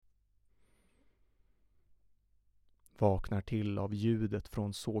Vaknar till av ljudet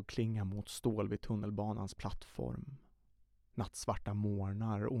från sågklinga mot stål vid tunnelbanans plattform. Nattsvarta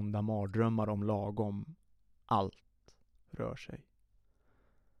morgnar, onda mardrömmar om lagom. Allt rör sig.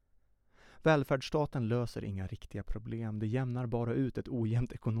 Välfärdsstaten löser inga riktiga problem. Det jämnar bara ut ett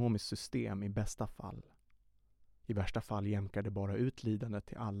ojämnt ekonomiskt system i bästa fall. I värsta fall jämkar det bara ut lidandet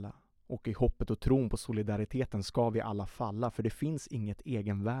till alla. Och i hoppet och tron på solidariteten ska vi alla falla, för det finns inget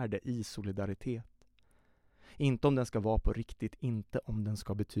egenvärde i solidaritet. Inte om den ska vara på riktigt, inte om den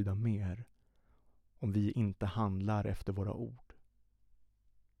ska betyda mer. Om vi inte handlar efter våra ord.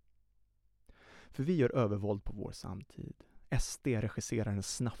 För vi gör övervåld på vår samtid. SD regisserar en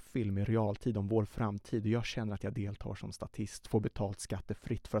snabffilm i realtid om vår framtid och jag känner att jag deltar som statist, får betalt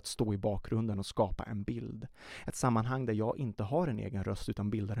skattefritt för att stå i bakgrunden och skapa en bild. Ett sammanhang där jag inte har en egen röst utan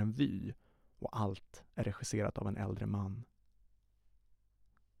bildar en vy och allt är regisserat av en äldre man.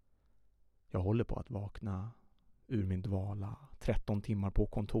 Jag håller på att vakna ur min dvala, 13 timmar på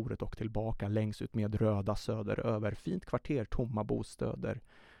kontoret och tillbaka längs ut med röda söderöver, fint kvarter, tomma bostäder,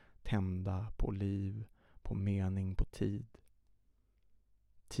 tända på liv, på mening, på tid.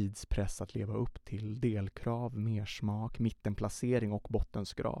 Tidspress att leva upp till, delkrav, mersmak, mittenplacering och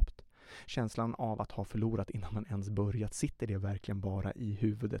bottenskrapt. Känslan av att ha förlorat innan man ens börjat, sitter det verkligen bara i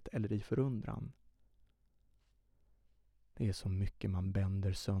huvudet eller i förundran? Det är så mycket man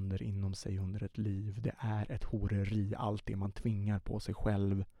bänder sönder inom sig under ett liv. Det är ett horeri, allt det man tvingar på sig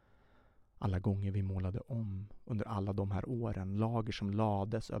själv. Alla gånger vi målade om under alla de här åren, lager som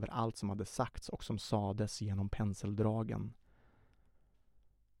lades över allt som hade sagts och som sades genom penseldragen.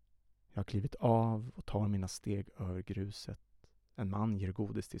 Jag har klivit av och tar mina steg över gruset. En man ger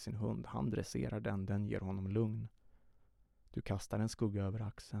godis till sin hund. Han dresserar den ger honom lugn. Du kastar en skugga över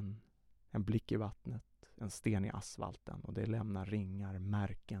axeln, en blick i vattnet, en sten i asfalten och det lämnar ringar,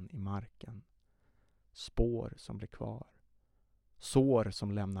 märken i marken. Spår som blir kvar. Sår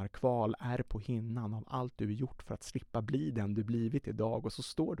som lämnar kval är på hinnan av allt du gjort för att slippa bli den du blivit idag, och så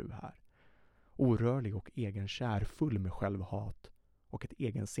står du här. Orörlig och egenkär, full med självhat och ett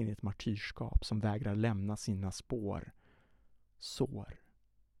egensinnigt martyrskap som vägrar lämna sina spår. Sår.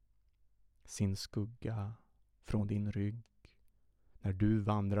 Sin skugga från din rygg när du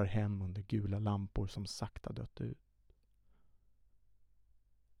vandrar hem under gula lampor som sakta dött ut.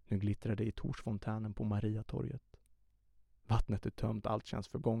 Nu glittrar det i Torsfontänen på Mariatorget. Vattnet är tömt, allt känns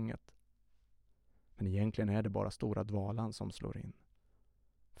förgånget. Men egentligen är det bara stora dvalan som slår in.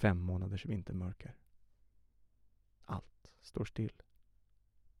 5 månaders vintermörker. Allt står still.